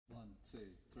2,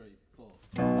 3, 4.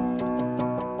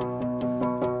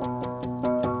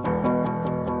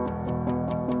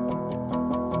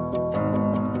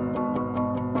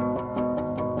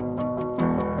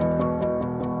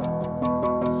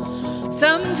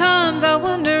 Sometimes I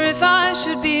wonder if I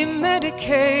should be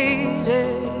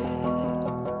medicated,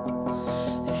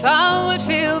 if I would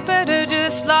feel better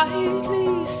just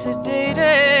slightly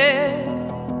sedated.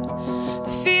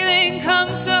 The feeling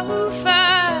comes so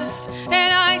fast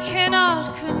and I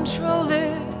cannot control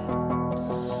it.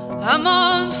 I'm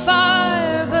on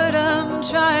fire but I'm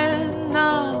trying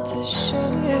not to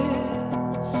show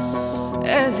it,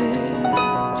 as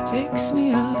it picks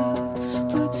me up,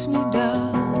 puts me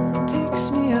down,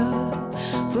 picks me up,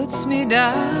 puts me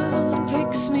down,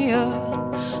 picks me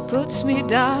up, puts me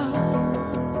down.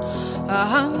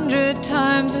 100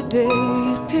 times a day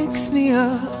it picks me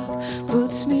up,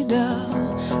 puts me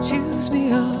down, chews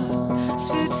me up,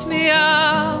 spits me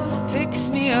out, picks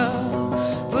me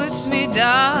up, puts me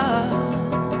down.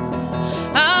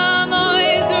 I'm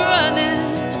always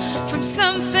running from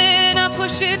something, I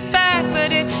push it back,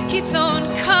 but it keeps on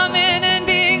coming, and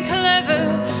being clever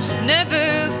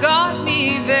never got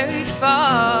me very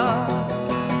far,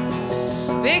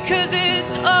 because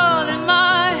it's all in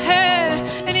my head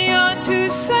and you're too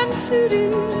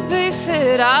sensitive. They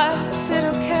said, I said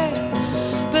okay,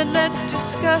 but let's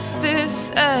discuss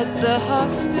this at the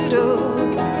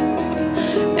hospital,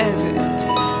 as it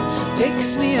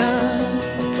picks me up,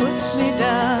 puts me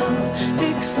down,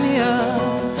 picks me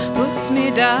up, puts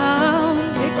me down,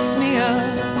 picks me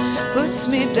up, puts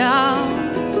me down.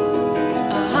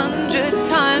 100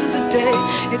 times a day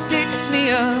it picks me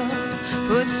up,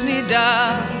 puts me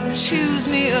down, chews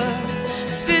me up,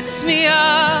 spits me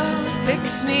out,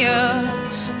 picks me up,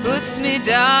 puts me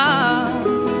down.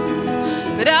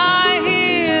 But I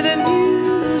hear the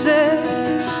music,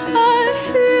 I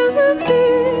feel the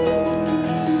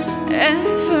beat,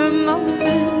 and for a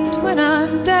moment when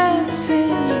I'm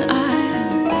dancing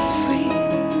I'm free.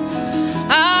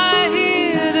 I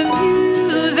hear the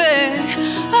music,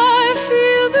 I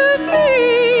feel the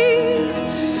beat,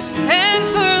 and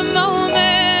for a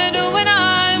moment when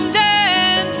I'm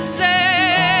dancing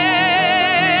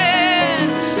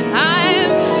I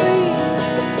am free.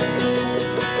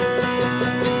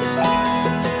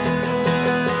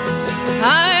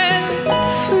 I'm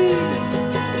free.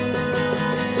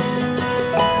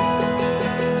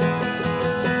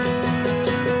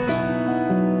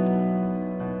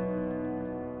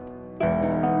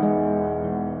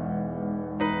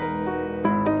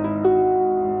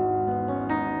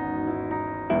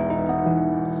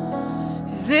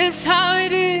 Is this how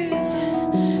it is?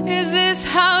 Is this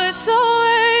how it's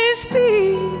always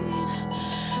been?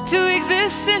 To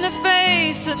exist in the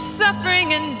face of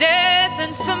suffering and death,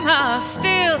 and somehow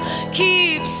still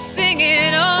keep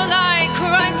singing, oh, like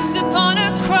Christ upon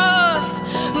a cross,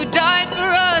 who died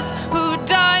for us, who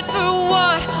died for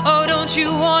what? Oh, don't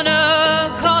you wanna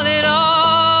call it off?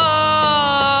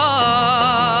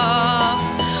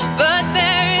 But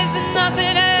there is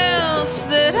nothing else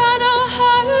that I know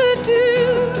how to do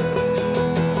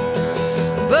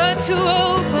but to